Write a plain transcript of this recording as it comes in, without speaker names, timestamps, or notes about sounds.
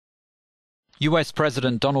US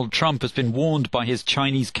President Donald Trump has been warned by his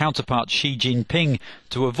Chinese counterpart Xi Jinping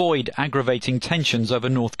to avoid aggravating tensions over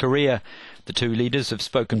North Korea. The two leaders have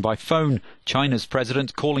spoken by phone, China's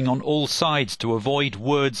president calling on all sides to avoid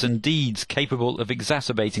words and deeds capable of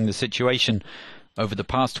exacerbating the situation. Over the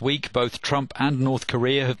past week, both Trump and North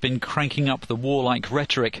Korea have been cranking up the warlike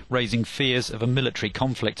rhetoric, raising fears of a military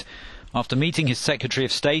conflict. After meeting his Secretary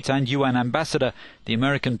of State and UN ambassador, the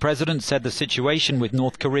American president said the situation with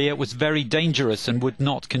North Korea was very dangerous and would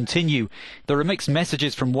not continue. There are mixed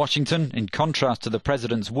messages from Washington. In contrast to the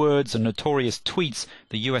president's words and notorious tweets,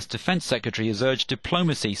 the US Defense Secretary has urged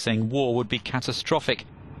diplomacy, saying war would be catastrophic.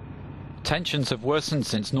 Tensions have worsened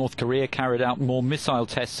since North Korea carried out more missile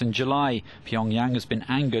tests in July. Pyongyang has been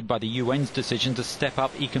angered by the UN's decision to step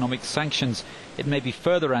up economic sanctions. It may be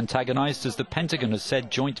further antagonized as the Pentagon has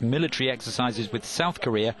said joint military exercises with South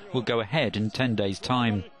Korea will go ahead in 10 days'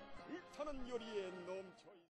 time.